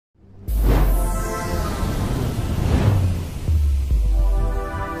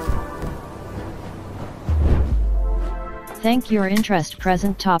Thank your interest.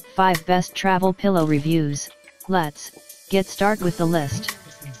 Present top 5 best travel pillow reviews. Let's get start with the list.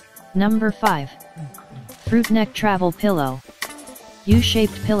 Number 5. Fruit Neck Travel Pillow.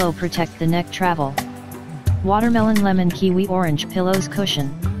 U-shaped pillow, protect the neck. Travel. Watermelon, lemon, kiwi, orange pillows. Cushion.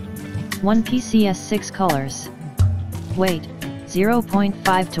 1 PCS, 6 colors. Weight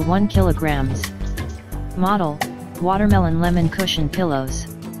 0.5 to 1 kilograms. Model watermelon, lemon cushion pillows.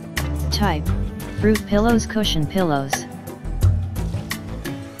 Type fruit pillows, cushion pillows.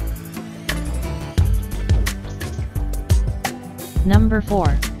 Number 4.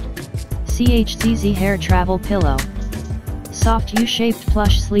 CHZZ Hair Travel Pillow. Soft U-shaped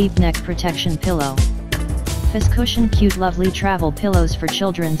plush sleeve neck protection pillow. Fizz cushion, cute lovely travel pillows for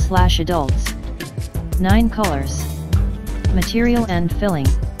children/adults. 9 colors. Material and filling,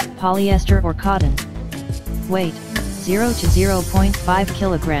 polyester or cotton. Weight 0 to 0.5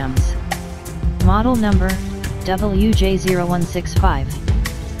 kilograms. Model number WJ0165.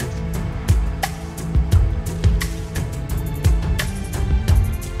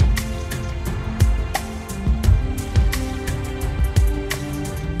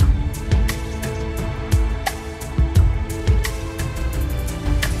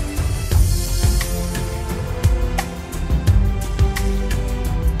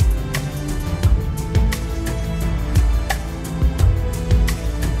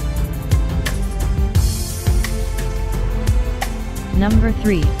 Number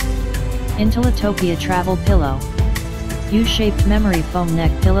 3. Intellatopia Travel Pillow. U-shaped memory foam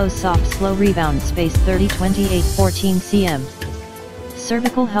neck pillows, soft slow rebound, space 30-28 14 cm.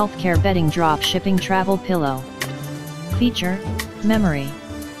 Cervical healthcare bedding, drop shipping travel pillow. Feature, memory.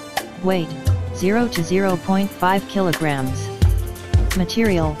 Weight, 0 to 0.5 kilograms.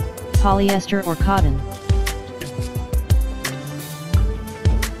 Material, polyester or cotton.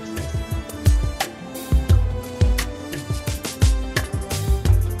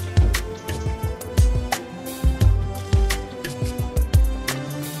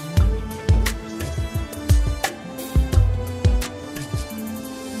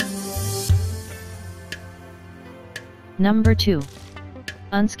 Number 2.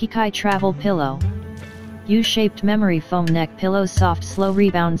 Unskikai Travel Pillow. U-shaped memory foam neck pillows, soft slow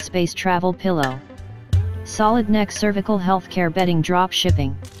rebound, space travel pillow. Solid neck, cervical healthcare bedding, drop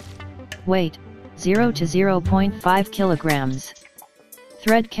shipping. Weight 0 to 0.5 kilograms.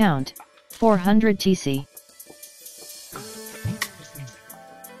 Thread count 400 TC.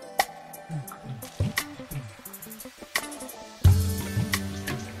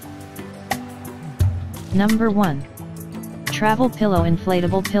 Number 1. Travel Pillow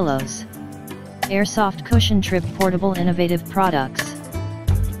Inflatable Pillows. Airsoft Cushion Trip Portable, innovative products.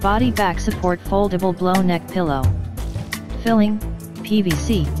 Body back support, foldable blow neck pillow. Filling,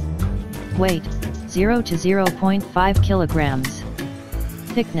 PVC. Weight, 0 to 0.5 kilograms.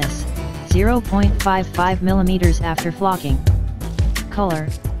 Thickness, 0.55 millimeters after flocking. Color,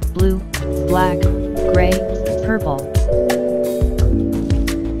 blue, black, gray, purple.